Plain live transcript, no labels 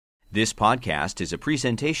This podcast is a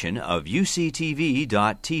presentation of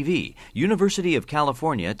UCTV.tv, University of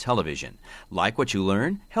California Television. Like what you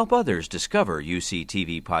learn? Help others discover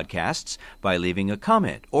UCTV podcasts by leaving a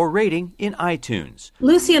comment or rating in iTunes.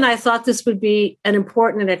 Lucy and I thought this would be an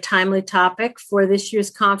important and a timely topic for this year's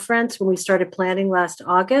conference when we started planning last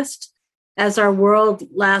August, as our world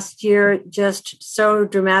last year just so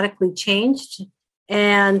dramatically changed.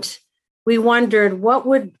 And we wondered,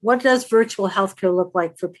 what does virtual healthcare look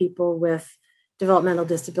like for people with developmental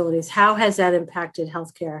disabilities? How has that impacted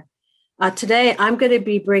healthcare? Today, I'm going to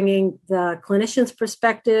be bringing the clinician's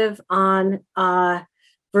perspective on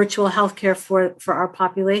virtual healthcare for our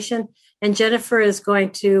population. And Jennifer is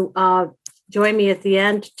going to join me at the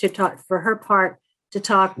end to talk, for her part, to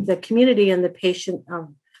talk the community and the patient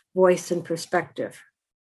voice and perspective.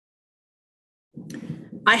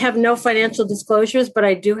 I have no financial disclosures, but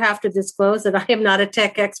I do have to disclose that I am not a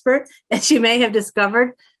tech expert, as you may have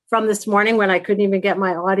discovered from this morning when I couldn't even get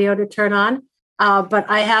my audio to turn on. But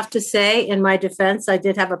I have to say, in my defense, I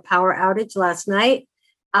did have a power outage last night,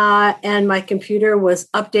 and my computer was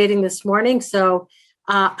updating this morning. So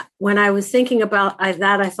when I was thinking about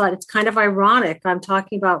that, I thought it's kind of ironic. I'm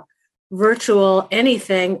talking about virtual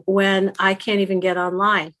anything when I can't even get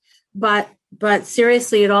online. But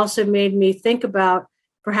seriously, it also made me think about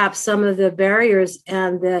perhaps some of the barriers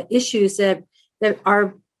and the issues that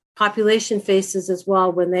our population faces as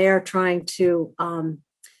well when they are trying to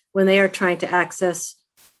access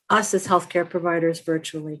us as healthcare providers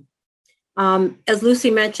virtually. As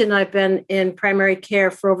Lucy mentioned, I've been in primary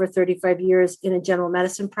care for over 35 years in a general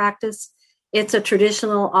medicine practice. It's a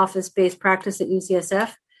traditional office-based practice at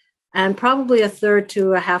UCSF, and probably a third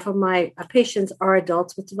to a half of my patients are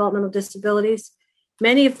adults with developmental disabilities.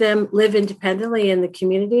 Many of them live independently in the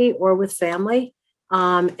community or with family,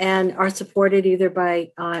 and are supported either by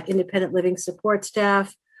independent living support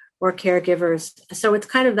staff or caregivers. So it's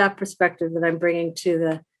kind of that perspective that I'm bringing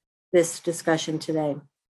to this discussion today.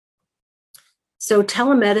 So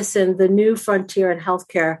telemedicine, the new frontier in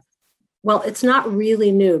healthcare, well, it's not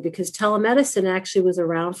really new because telemedicine actually was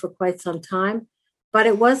around for quite some time, but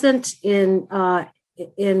it wasn't in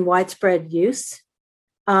widespread use.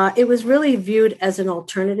 It was really viewed as an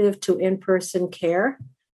alternative to in-person care,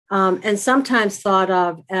 and sometimes thought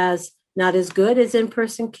of as not as good as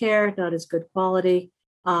in-person care, not as good quality,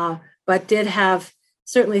 but did have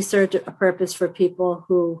certainly served a purpose for people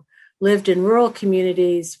who lived in rural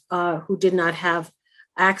communities who did not have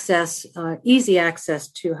easy access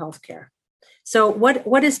to healthcare. So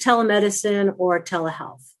what is telemedicine or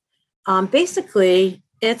telehealth? Basically,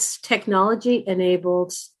 it's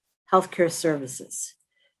technology-enabled healthcare services.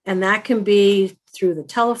 And that can be through the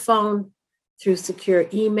telephone, through secure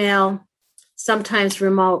email, sometimes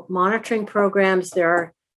remote monitoring programs.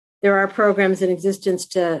 There are programs in existence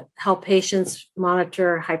to help patients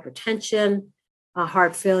monitor hypertension,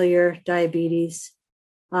 heart failure, diabetes,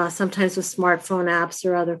 sometimes with smartphone apps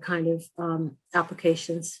or other kind of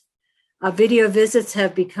applications. Video visits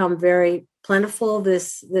have become very plentiful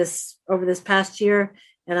over this past year,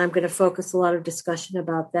 and I'm going to focus a lot of discussion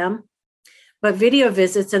about them. But video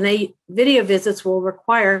visits will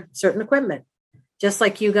require certain equipment. Just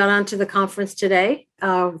like you got onto the conference today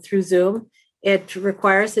through Zoom, it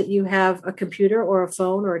requires that you have a computer or a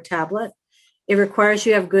phone or a tablet. It requires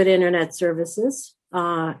you have good internet services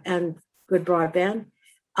and good broadband.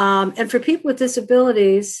 And for people with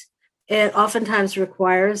disabilities, it oftentimes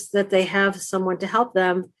requires that they have someone to help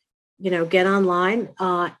them, get online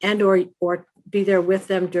and or be there with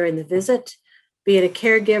them during the visit, be it a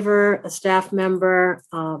caregiver, a staff member,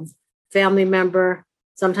 family member.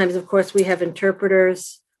 Sometimes, of course, we have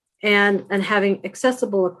interpreters and having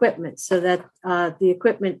accessible equipment so that the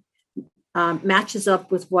equipment matches up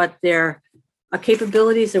with what their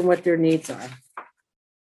capabilities and what their needs are.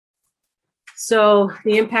 So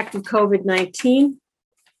the impact of COVID-19,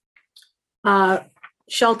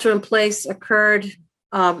 shelter in place occurred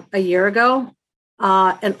a year ago.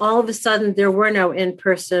 And all of a sudden, there were no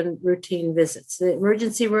in-person routine visits. The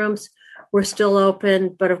emergency rooms were still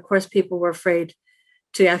open, but of course, people were afraid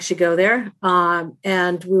to actually go there.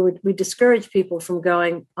 And we discourage people from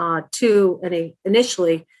going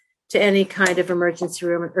initially to any kind of emergency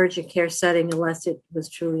room or urgent care setting unless it was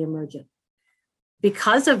truly emergent.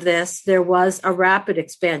 Because of this, there was a rapid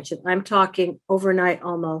expansion. I'm talking overnight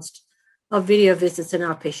almost of video visits in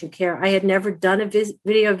outpatient care. I had never done a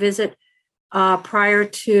video visit prior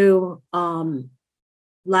to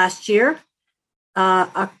last year.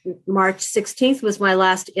 March 16th was my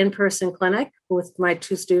last in-person clinic with my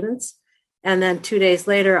 2 students. And then 2 days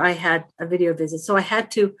later, I had a video visit. So I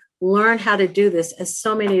had to learn how to do this, as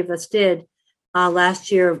so many of us did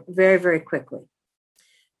last year very, very quickly.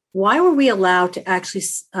 Why were we allowed to actually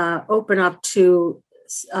open up to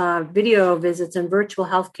video visits and virtual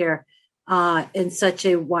healthcare in such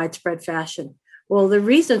a widespread fashion? Well, the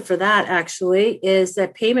reason for that actually is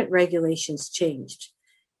that payment regulations changed.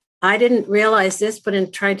 I didn't realize this, but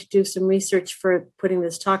in trying to do some research for putting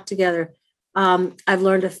this talk together, I've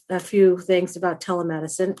learned a few things about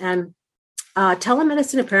telemedicine. And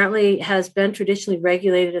telemedicine apparently has been traditionally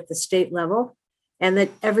regulated at the state level, and that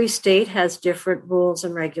every state has different rules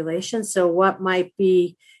and regulations. So what might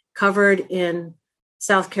be covered in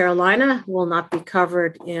South Carolina will not be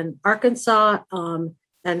covered in Arkansas,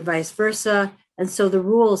 and vice versa. And so the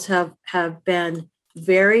rules have been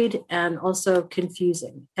varied and also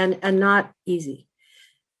confusing and not easy.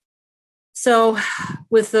 So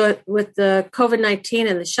with the COVID-19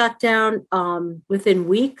 and the shutdown, within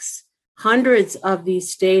weeks, hundreds of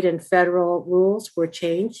these state and federal rules were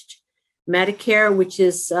changed. Medicare, which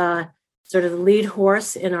is sort of the lead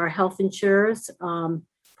horse in our health insurers,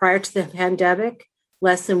 prior to the pandemic,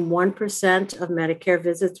 less than 1% of Medicare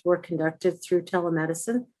visits were conducted through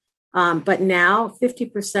telemedicine. But now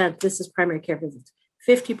 50%, this is primary care visits,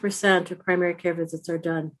 50% of primary care visits are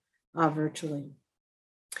done virtually.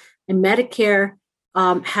 And Medicare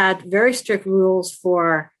had very strict rules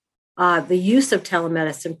for the use of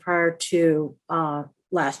telemedicine prior to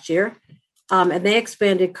last year. And they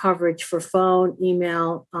expanded coverage for phone,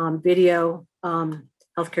 email, video,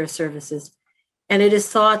 healthcare services. And it is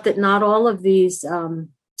thought that not all of these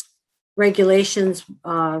regulations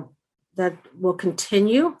that will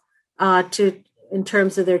continue in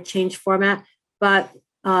terms of their change format, but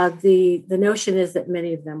the notion is that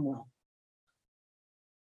many of them will.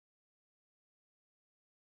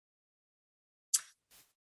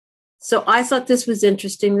 So I thought this was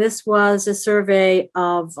interesting. This was a survey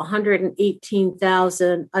of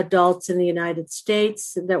 118,000 adults in the United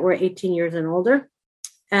States that were 18 years and older.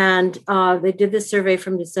 And they did this survey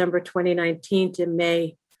from December 2019 to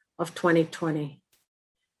May of 2020.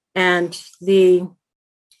 And the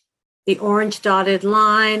orange dotted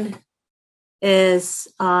line is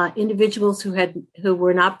individuals who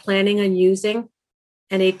were not planning on using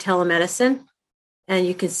any telemedicine. And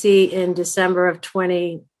you can see in December of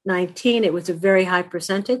 2019, it was a very high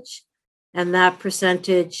percentage. And that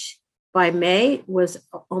percentage by May was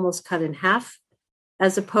almost cut in half,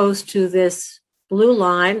 as opposed to this blue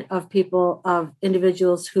line of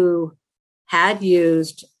individuals who had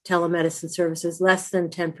used telemedicine services, less than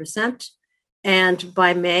 10%. And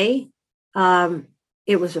by May,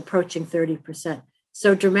 it was approaching 30%.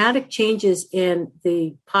 So dramatic changes in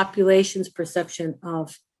the population's perception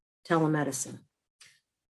of telemedicine.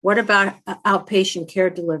 What about outpatient care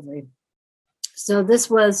delivery? So this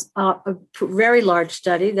was a very large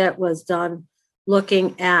study that was done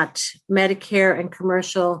looking at Medicare and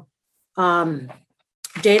commercial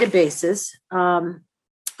databases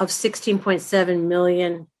of 16.7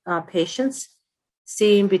 million patients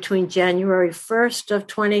seen between January 1st of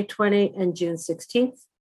 2020 and June 16th.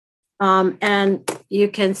 And you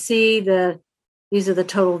can see these are the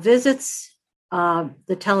total visits. The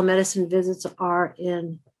telemedicine visits are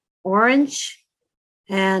in orange,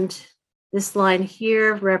 and this line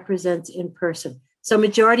here represents in person. So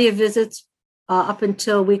majority of visits up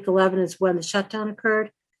until week 11 is when the shutdown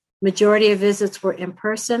occurred. Majority of visits were in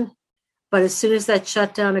person, but as soon as that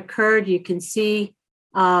shutdown occurred, you can see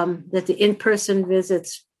that the in-person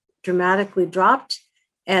visits dramatically dropped,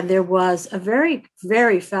 and there was a very,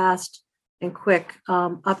 very fast and quick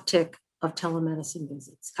uptick of telemedicine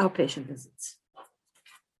visits, outpatient visits.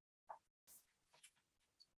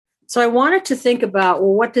 So I wanted to think about,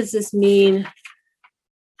 well, what does this mean?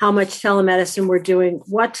 How much telemedicine we're doing?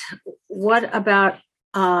 What about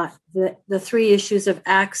the three issues of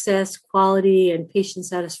access, quality, and patient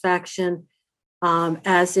satisfaction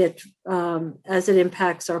as it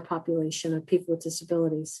impacts our population of people with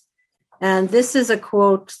disabilities? And this is a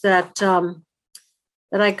quote that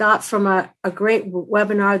I got from a great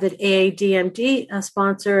webinar that AADMD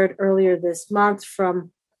sponsored earlier this month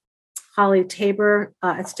from Holly Tabor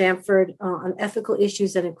at Stanford on ethical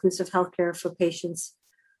issues and inclusive healthcare for patients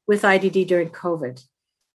with IDD during COVID.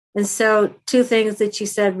 And so two things that she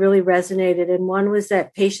said really resonated. And one was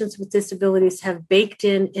that patients with disabilities have baked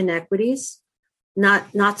in inequities,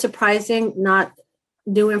 not surprising, not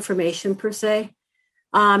new information per se.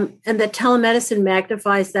 And that telemedicine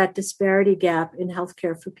magnifies that disparity gap in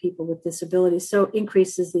healthcare for people with disabilities, so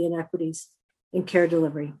increases the inequities in care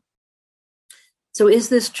delivery. So is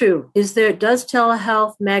this true? Does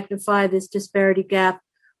telehealth magnify this disparity gap,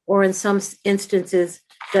 or in some instances,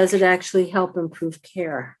 does it actually help improve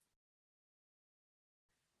care?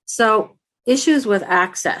 So issues with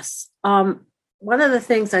access. One of the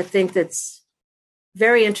things I think that's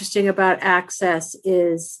very interesting about access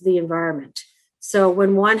is the environment. So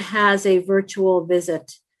when one has a virtual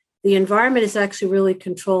visit, the environment is actually really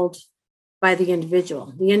controlled by the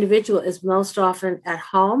individual. The individual is most often at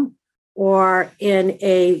home or in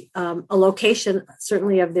a location,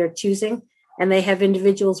 certainly of their choosing, and they have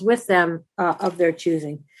individuals with them of their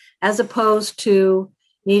choosing, as opposed to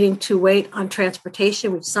needing to wait on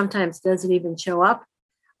transportation, which sometimes doesn't even show up,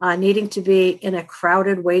 needing to be in a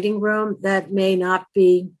crowded waiting room that may not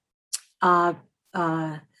be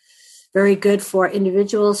very good for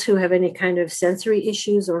individuals who have any kind of sensory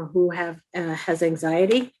issues or who has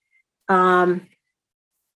anxiety.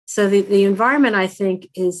 So the environment, I think,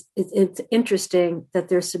 it's interesting that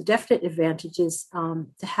there's some definite advantages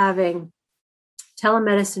to having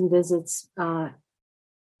telemedicine visits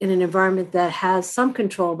in an environment that has some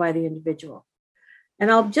control by the individual.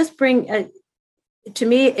 And I'll just bring, to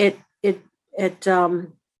me,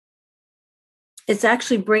 it's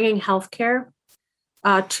actually bringing healthcare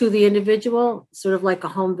to the individual, sort of like a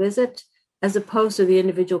home visit, as opposed to the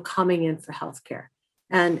individual coming in for healthcare.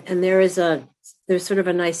 And there's sort of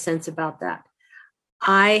a nice sense about that.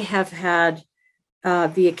 I have had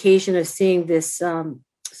the occasion of seeing this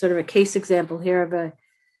sort of a case example here of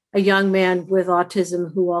a young man with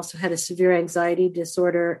autism who also had a severe anxiety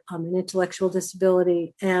disorder, an intellectual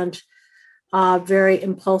disability, and very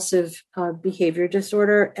impulsive behavior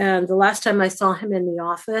disorder. And the last time I saw him in the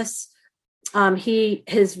office,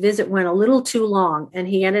 his visit went a little too long, and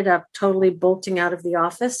he ended up totally bolting out of the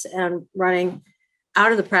office and running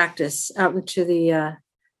out of the practice out into the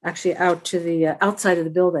outside of the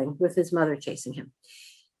building with his mother chasing him.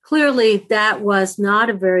 Clearly, that was not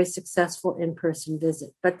a very successful in-person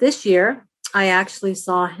visit. But this year, I actually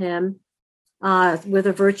saw him with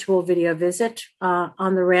a virtual video visit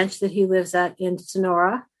on the ranch that he lives at in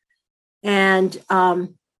Sonora. And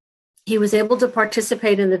he was able to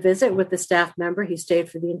participate in the visit with the staff member. He stayed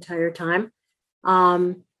for the entire time.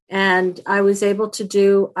 And I was able to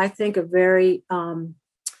do, I think, a very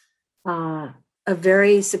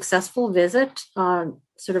successful visit,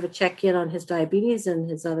 sort of a check-in on his diabetes and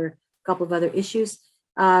his couple of other issues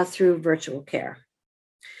through virtual care.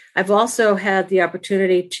 I've also had the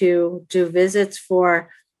opportunity to do visits for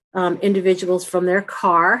individuals from their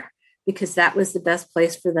car, because that was the best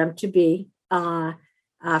place for them to be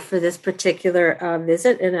for this particular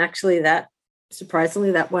visit. And actually,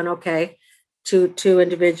 surprisingly, that went okay to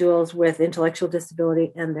individuals with intellectual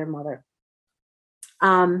disability and their mother.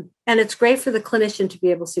 And it's great for the clinician to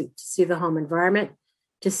be able to see the home environment,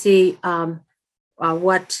 to see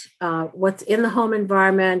what's in the home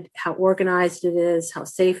environment, how organized it is, how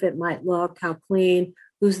safe it might look, how clean,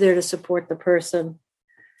 who's there to support the person.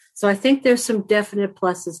 So I think there's some definite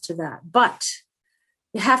pluses to that. But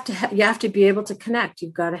you have to be able to connect.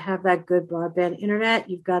 You've got to have that good broadband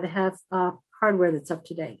internet. You've got to have hardware that's up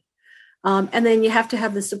to date. And then you have to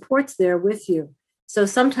have the supports there with you. So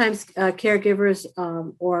sometimes caregivers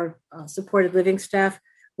or supported living staff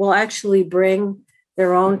will actually bring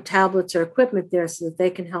their own tablets or equipment there so that they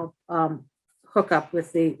can help hook up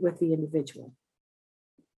with the individual.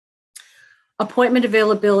 Appointment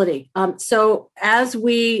availability. So as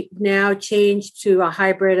we now change to a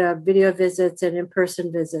hybrid of video visits and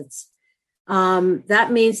in-person visits,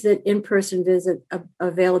 that means that in-person visit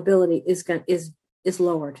availability is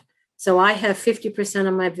lowered. So I have 50%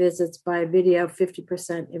 of my visits by video,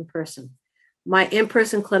 50% in person. My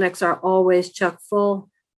in-person clinics are always chock full.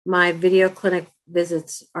 My video clinic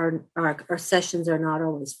visits or sessions are not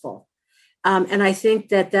always full. And I think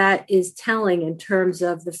that is telling in terms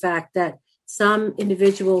of the fact that some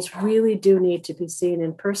individuals really do need to be seen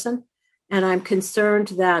in person. And I'm concerned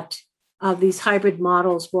that these hybrid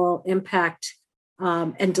models will impact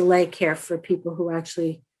and delay care for people who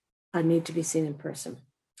actually need to be seen in person.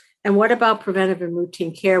 And what about preventive and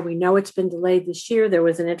routine care? We know it's been delayed this year. There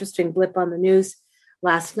was an interesting blip on the news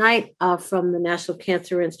last night from the National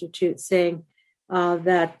Cancer Institute saying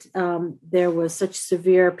that there was such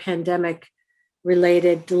severe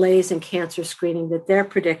pandemic-related delays in cancer screening that their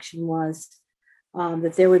prediction was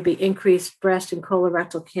that there would be increased breast and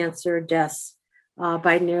colorectal cancer deaths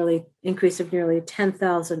by increase of nearly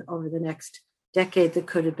 10,000 over the next decade that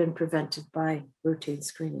could have been prevented by routine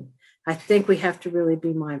screening. I think we have to really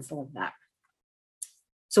be mindful of that.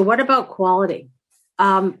 So what about quality?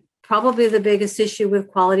 Probably the biggest issue with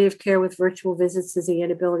quality of care with virtual visits is the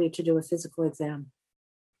inability to do a physical exam.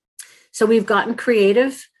 So we've gotten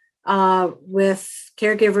creative with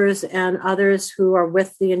caregivers and others who are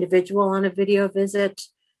with the individual on a video visit,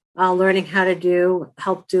 learning how to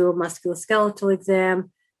help do a musculoskeletal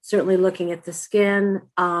exam, certainly looking at the skin,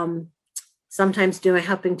 sometimes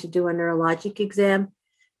helping to do a neurologic exam,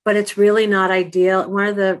 but it's really not ideal. One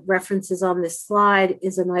of the references on this slide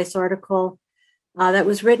is a nice article that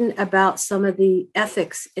was written about some of the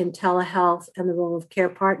ethics in telehealth and the role of care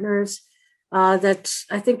partners. That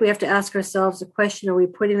I think we have to ask ourselves a question: are we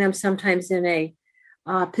putting them sometimes in a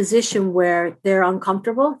position where they're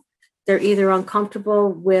uncomfortable? They're either uncomfortable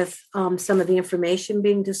with some of the information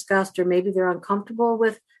being discussed, or maybe they're uncomfortable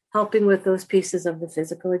with helping with those pieces of the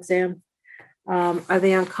physical exam. Are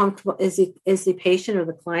they uncomfortable? Is the patient or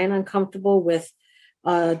the client uncomfortable with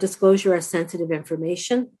disclosure of sensitive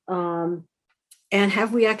information? And are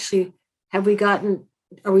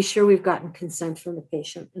we sure we've gotten consent from the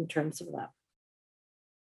patient in terms of that?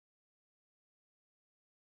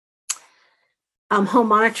 Home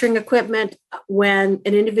monitoring equipment. When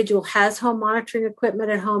an individual has home monitoring equipment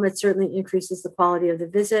at home, it certainly increases the quality of the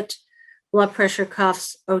visit. Blood pressure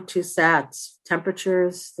cuffs, O2 sats,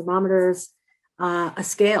 temperatures, thermometers, a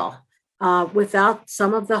scale. Without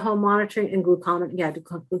some of the home monitoring and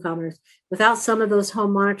glucometers, without some of those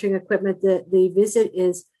home monitoring equipment, the visit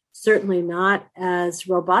is certainly not as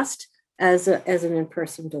robust as an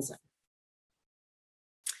in-person visit.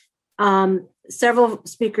 Several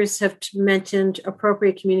speakers have mentioned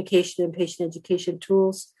appropriate communication and patient education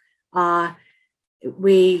tools.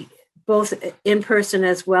 We both in person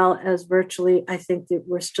as well as virtually, I think that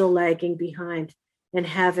we're still lagging behind in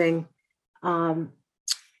having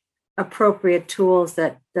appropriate tools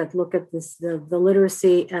that look at the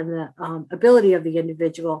literacy and the ability of the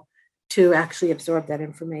individual to actually absorb that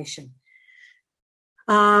information.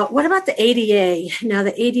 What about the ADA? Now,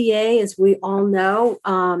 the ADA, as we all know,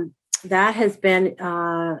 that has been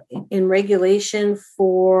in regulation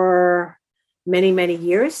for many, many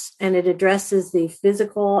years, and it addresses the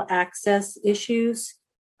physical access issues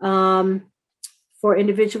for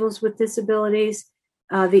individuals with disabilities.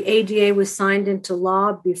 The ADA was signed into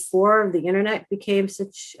law before the internet became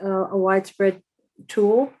such a widespread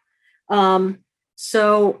tool.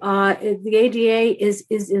 So the ADA is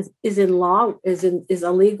in law, is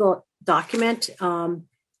a legal document, and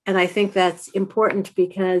I think that's important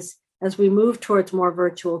because as we move towards more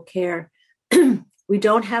virtual care, we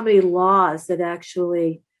don't have any laws that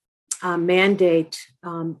actually mandate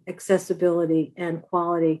accessibility and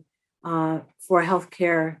quality for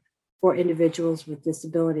healthcare for individuals with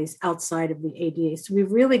disabilities outside of the ADA. So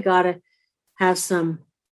we've really got to have some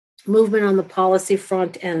movement on the policy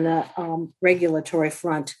front and the regulatory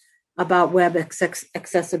front about web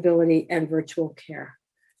accessibility and virtual care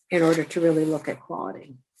in order to really look at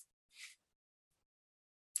quality.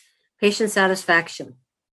 Patient satisfaction.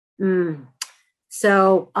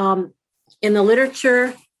 So in the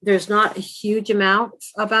literature, there's not a huge amount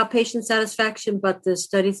about patient satisfaction, but the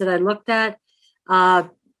studies that I looked at,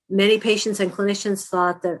 many patients and clinicians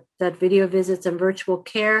thought that video visits and virtual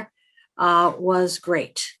care was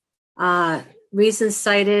great. Reasons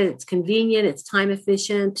cited: it's convenient, it's time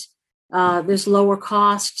efficient, there's lower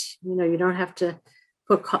cost. You don't have to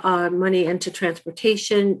put money into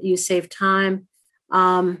transportation, you save time.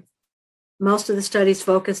 Most of the studies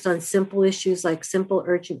focused on simple issues like simple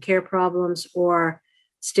urgent care problems or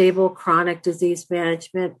stable chronic disease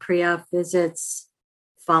management, pre-op visits,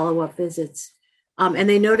 follow-up visits. And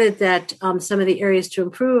they noted that some of the areas to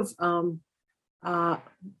improve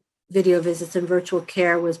video visits and virtual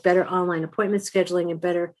care was better online appointment scheduling and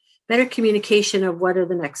better communication of what are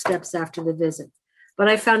the next steps after the visit. But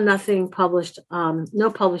I found nothing published, no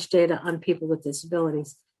published data on people with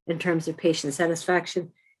disabilities in terms of patient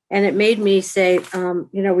satisfaction. And it made me say,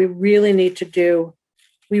 we really need to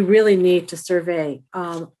survey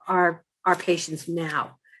our patients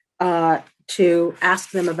now to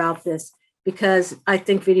ask them about this, because I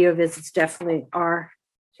think video visits definitely are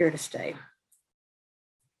here to stay.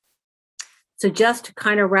 So just to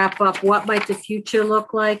kind of wrap up, what might the future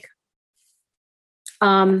look like?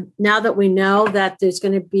 Now that we know that there's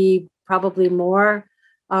going to be probably more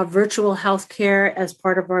virtual healthcare as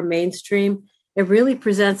part of our mainstream, it really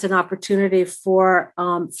presents an opportunity for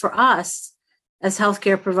us as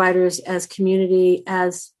healthcare providers, as community,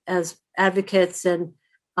 as advocates, and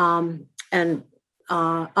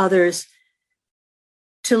others,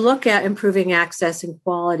 to look at improving access and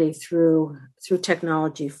quality through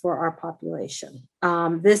technology for our population.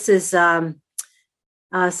 This is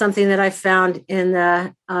something that I found in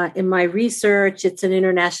my research. It's an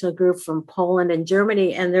international group from Poland and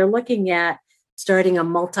Germany, and they're looking at starting a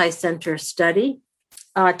multi-center study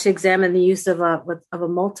to examine the use of a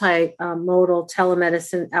multimodal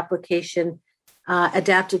telemedicine application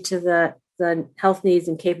adapted to the health needs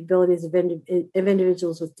and capabilities of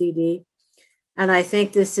individuals with DD. and I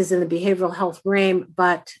think this is in the behavioral health realm,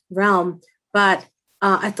 but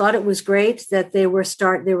I thought it was great that they were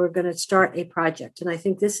going to start a project. And I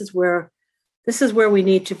think this is where we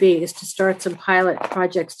need to be, is to start some pilot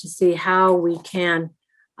projects to see how we can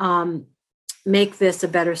make this a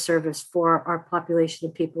better service for our population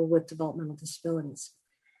of people with developmental disabilities.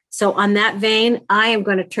 So on that vein, I am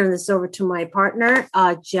going to turn this over to my partner,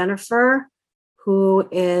 Jennifer, who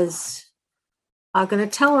is going to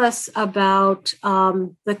tell us about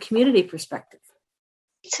the community perspective.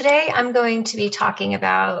 Today, I'm going to be talking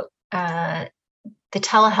about the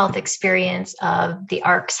telehealth experience of the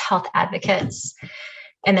ARC's health advocates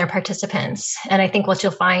and their participants. And I think what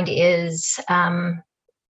you'll find is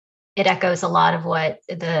it echoes a lot of what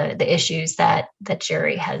the issues that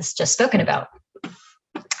Jerry has just spoken about.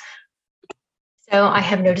 So I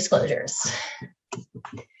have no disclosures.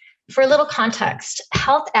 For a little context,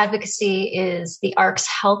 health advocacy is the ARC's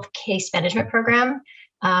health case management program,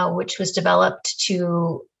 which was developed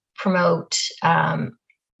to promote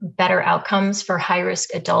better outcomes for high-risk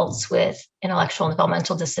adults with intellectual and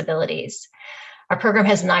developmental disabilities. Our program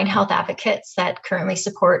has 9 health advocates that currently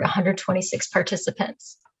support 126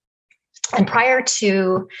 participants. And prior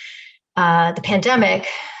to the pandemic,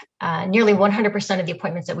 nearly 100% of the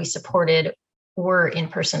appointments that we supported were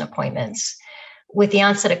in-person appointments. With the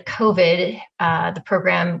onset of COVID, the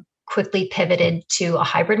program quickly pivoted to a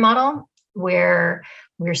hybrid model where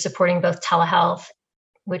we're supporting both telehealth,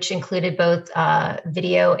 which included both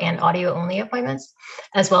video and audio only appointments,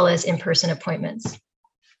 as well as in-person appointments.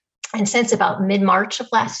 And since about mid-March of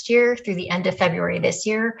last year through the end of February this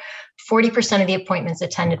year, 40% of the appointments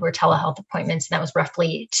attended were telehealth appointments, and that was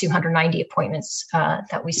roughly 290 appointments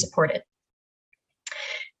that we supported.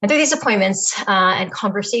 And through these appointments and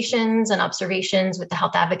conversations and observations with the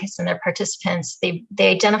health advocates and their participants, they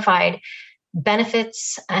identified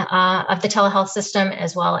benefits of the telehealth system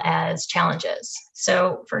as well as challenges.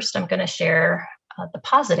 So first, I'm going to share the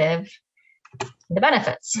positive, the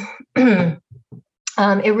benefits.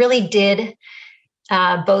 It really did,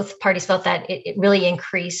 both parties felt that it really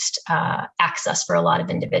increased access for a lot of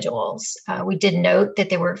individuals. We did note that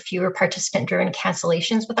there were fewer participant-driven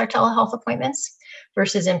cancellations with our telehealth appointments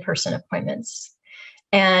versus in-person appointments.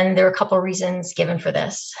 And there were a couple of reasons given for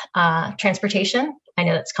this. Transportation, I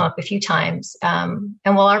know that's come up a few times. And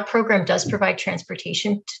while our program does provide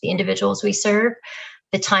transportation to the individuals we serve,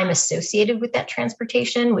 the time associated with that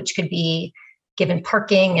transportation, which could be given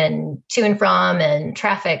parking and to and from and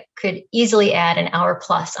traffic, could easily add an hour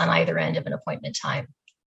plus on either end of an appointment time.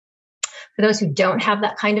 For those who don't have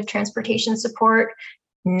that kind of transportation support,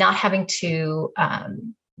 not having to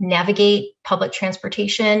navigate public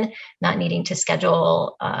transportation, not needing to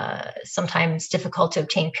schedule sometimes difficult to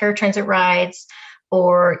obtain paratransit rides,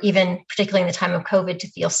 or even particularly in the time of COVID to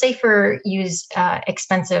feel safer, use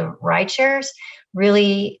expensive ride shares,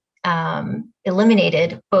 really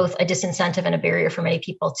eliminated both a disincentive and a barrier for many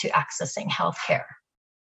people to accessing healthcare.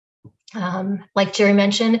 Like Jerry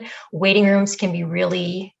mentioned, waiting rooms can be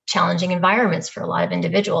really challenging environments for a lot of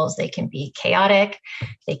individuals. They can be chaotic,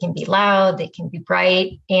 they can be loud, they can be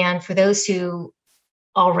bright. And for those who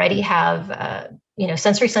already have,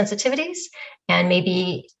 sensory sensitivities and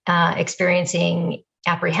maybe experiencing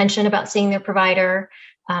apprehension about seeing their provider,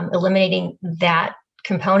 eliminating that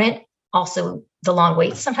component, also the long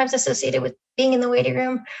waits sometimes associated with being in the waiting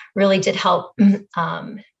room, really did help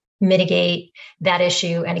mitigate that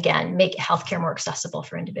issue and, again, make healthcare more accessible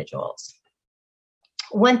for individuals.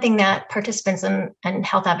 One thing that participants and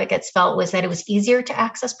health advocates felt was that it was easier to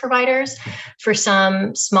access providers for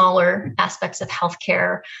some smaller aspects of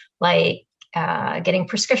healthcare, like getting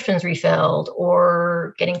prescriptions refilled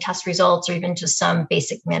or getting test results, or even just some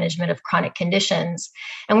basic management of chronic conditions.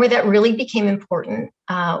 And where that really became important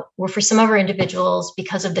were for some of our individuals,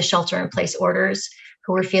 because of the shelter-in-place orders,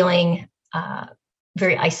 who were feeling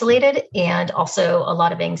very isolated and also a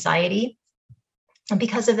lot of anxiety. And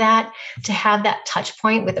because of that, to have that touch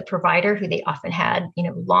point with a provider who they often had,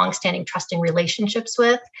 long-standing trusting relationships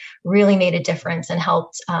with, really made a difference and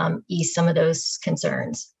helped ease some of those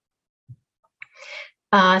concerns.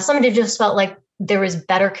 Some individuals felt like there was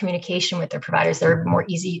better communication with their providers. They were more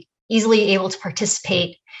easily able to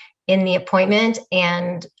participate in the appointment.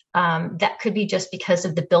 And that could be just because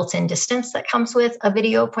of the built-in distance that comes with a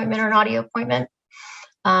video appointment or an audio appointment.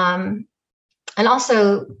 And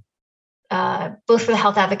also, both for the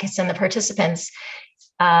health advocates and the participants,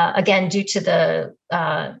 again, due to the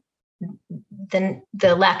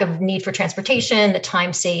lack of need for transportation, the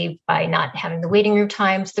time saved by not having the waiting room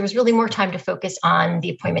times, there was really more time to focus on the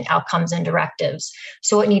appointment outcomes and directives.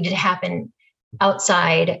 So what needed to happen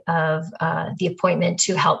outside of the appointment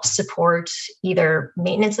to help support either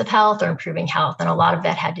maintenance of health or improving health. And a lot of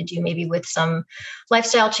that had to do maybe with some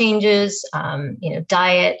lifestyle changes,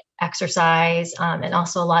 diet, exercise, and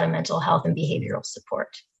also a lot of mental health and behavioral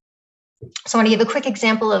support. So I want to give a quick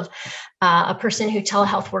example of a person who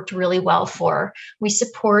telehealth worked really well for. We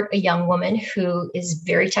support a young woman who is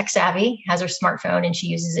very tech savvy, has her smartphone, and she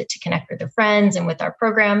uses it to connect with her friends and with our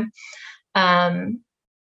program.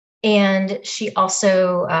 And she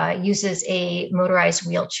also uses a motorized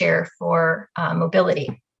wheelchair for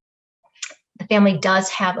mobility. The family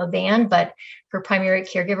does have a van, but her primary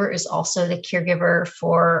caregiver is also the caregiver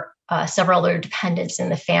for several other dependents in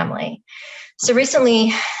the family. So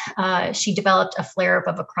recently, she developed a flare-up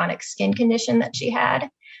of a chronic skin condition that she had.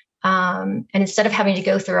 And instead of having to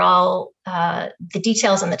go through all the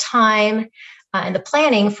details and the time and the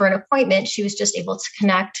planning for an appointment, she was just able to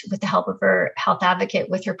connect with the help of her health advocate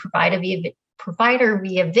with her provider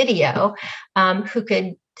via video, who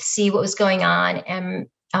could see what was going on and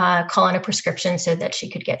call in a prescription so that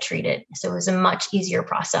she could get treated. So it was a much easier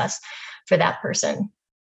process for that person.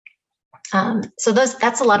 So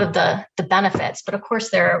that's a lot of the benefits, but of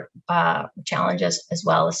course there are challenges as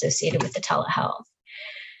well associated with the telehealth.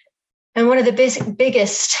 And one of the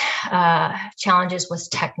biggest challenges was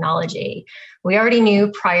technology. We already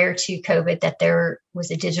knew prior to COVID that there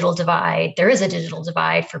was a digital divide. There is a digital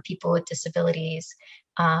divide for people with disabilities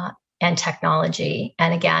and technology.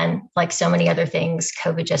 And again, like so many other things,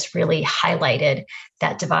 COVID just really highlighted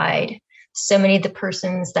that divide. So many of the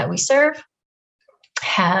persons that we serve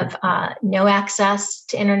have no access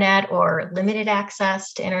to internet or limited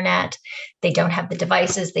access to internet. They don't have the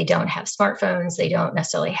devices. They don't have smartphones. They don't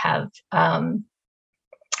necessarily have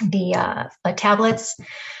the tablets.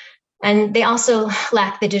 And they also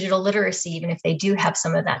lack the digital literacy, even if they do have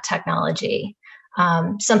some of that technology.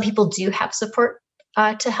 Some people do have support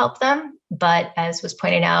to help them, but as was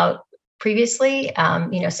pointed out previously, a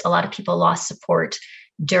lot of people lost support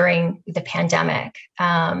during the pandemic.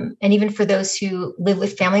 And even for those who live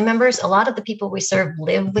with family members, a lot of the people we serve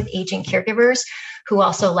live with aging caregivers who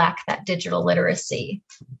also lack that digital literacy.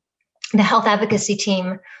 The health advocacy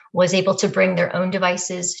team was able to bring their own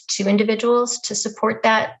devices to individuals to support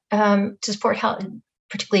that, to support health,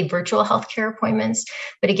 particularly virtual healthcare appointments.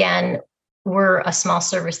 But again, we're a small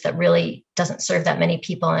service that really doesn't serve that many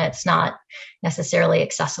people, and it's not necessarily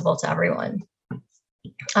accessible to everyone.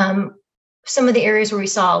 Some of the areas where we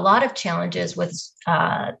saw a lot of challenges was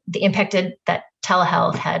the impact that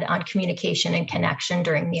telehealth had on communication and connection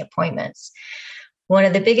during the appointments. One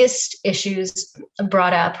of the biggest issues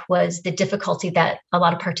brought up was the difficulty that a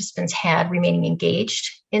lot of participants had remaining engaged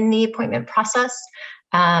in the appointment process,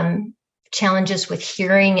 challenges with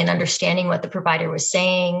hearing and understanding what the provider was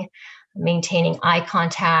saying, maintaining eye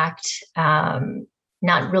contact,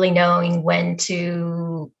 not really knowing when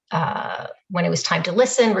it was time to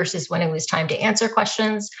listen versus when it was time to answer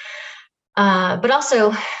questions. But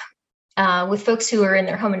also with folks who are in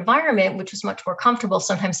their home environment, which was much more comfortable,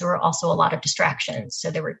 sometimes there were also a lot of distractions.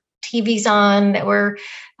 So there were TVs on that were,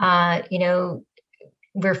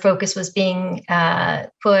 where focus was being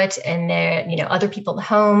put, and there, other people in the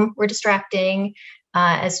home were distracting.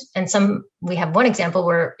 We have one example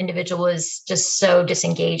where individual was just so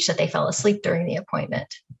disengaged that they fell asleep during the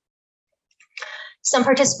appointment. Some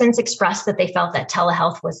participants expressed that they felt that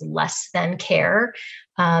telehealth was less than care,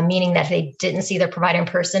 meaning that they didn't see their provider in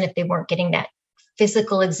person. If they weren't getting that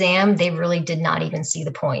physical exam, they really did not even see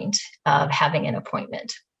the point of having an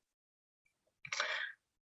appointment.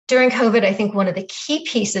 During COVID, I think one of the key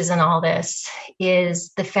pieces in all this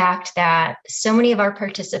is the fact that so many of our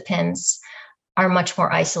participants are much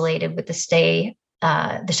more isolated with the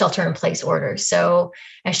shelter-in-place orders. So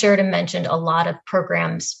as Sheridan mentioned, a lot of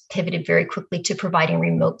programs pivoted very quickly to providing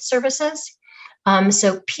remote services.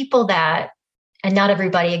 So people that, and not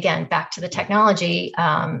everybody, again, back to the technology,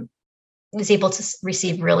 was able to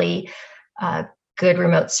receive really good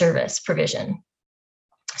remote service provision.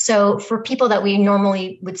 So for people that we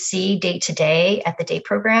normally would see day to day at the day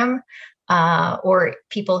program, or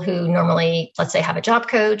people who normally, let's say, have a job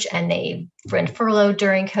coach and they've been furloughed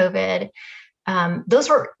during COVID, those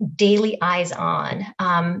were daily eyes on.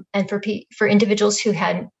 And for individuals who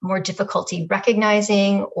had more difficulty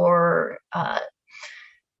recognizing or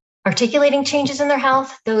articulating changes in their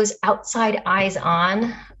health, those outside eyes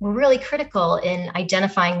on were really critical in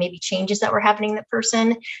identifying maybe changes that were happening in the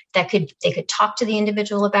person that they could talk to the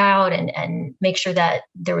individual about and make sure that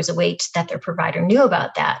there was a way that their provider knew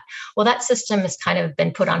about that. Well, that system has kind of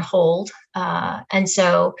been put on hold. And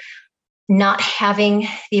so not having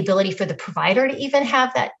the ability for the provider to even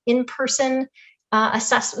have that in-person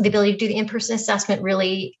the ability to do the in-person assessment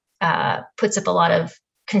really puts up a lot of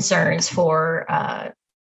concerns for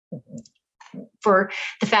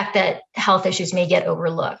the fact that health issues may get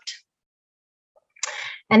overlooked.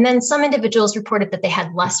 And then some individuals reported that they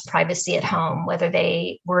had less privacy at home, whether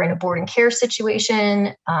they were in a board and care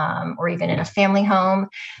situation or even in a family home,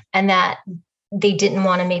 and that they didn't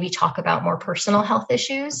want to maybe talk about more personal health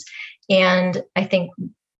issues. And I think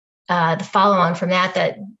the follow-on from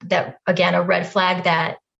that again, a red flag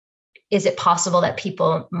that is it possible that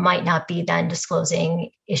people might not be then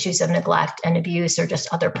disclosing issues of neglect and abuse or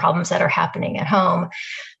just other problems that are happening at home,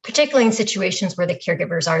 particularly in situations where the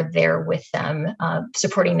caregivers are there with them,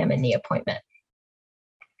 supporting them in the appointment.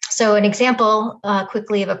 So an example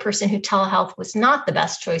quickly of a person who telehealth was not the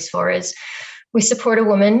best choice for is we support a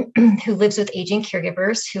woman who lives with aging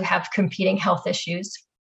caregivers who have competing health issues.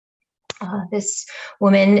 This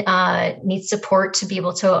woman needs support to be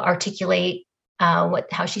able to articulate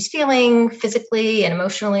how she's feeling physically and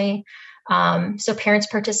emotionally. So parents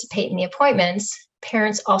participate in the appointments.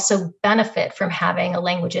 Parents also benefit from having a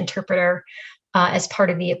language interpreter as part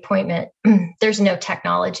of the appointment. There's no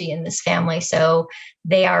technology in this family, so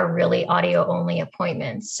they are really audio-only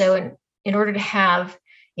appointments. So in order to have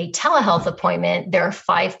a telehealth appointment, there are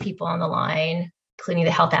 5 people on the line, including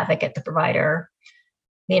the health advocate, the provider,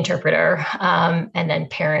 the interpreter, and then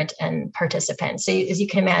parent and participant. So as you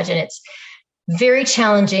can imagine, it's very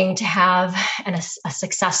challenging to have a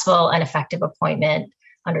successful and effective appointment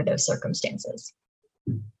under those circumstances.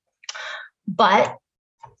 But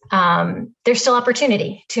there's still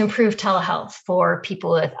opportunity to improve telehealth for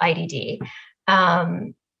people with IDD.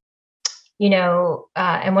 And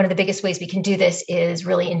one of the biggest ways we can do this is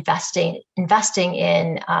really investing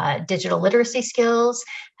in digital literacy skills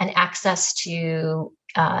and access to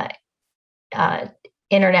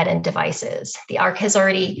internet and devices. The ARC has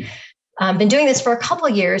already been doing this for a couple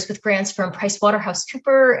of years with grants from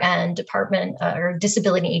PricewaterhouseCoopers and Department or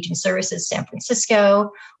Disability and Aging Services San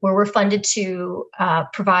Francisco, where we're funded to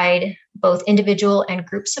provide both individual and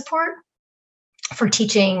group support for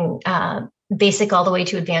teaching basic all the way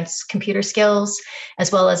to advanced computer skills,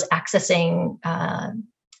 as well as accessing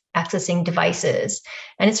devices.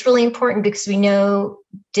 And it's really important because we know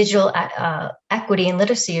digital equity and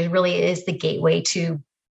literacy really is the gateway to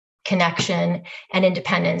connection and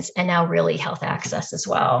independence, and now really health access as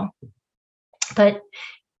well. But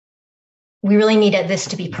we really need this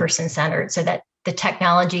to be person-centered so that the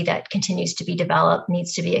technology that continues to be developed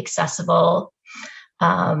needs to be accessible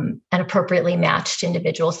and appropriately matched to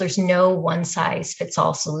individuals. There's no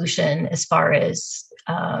one-size-fits-all solution as far as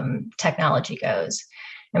technology goes.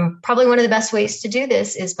 And probably one of the best ways to do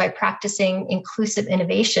this is by practicing inclusive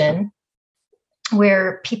innovation,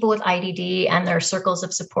 where people with IDD and their circles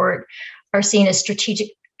of support are seen as strategic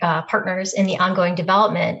partners in the ongoing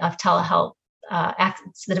development of telehealth,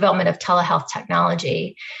 the development of telehealth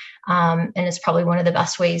technology. And it's probably one of the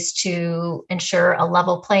best ways to ensure a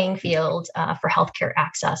level playing field for healthcare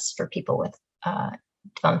access for people with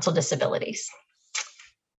developmental disabilities.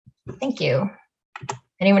 Thank you.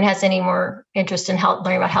 Anyone has any more interest in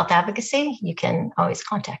learning about health advocacy, you can always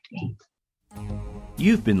contact me.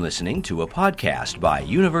 You've been listening to a podcast by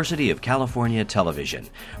University of California Television.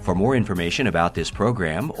 For more information about this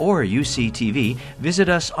program or UCTV, visit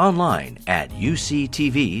us online at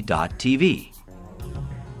uctv.tv.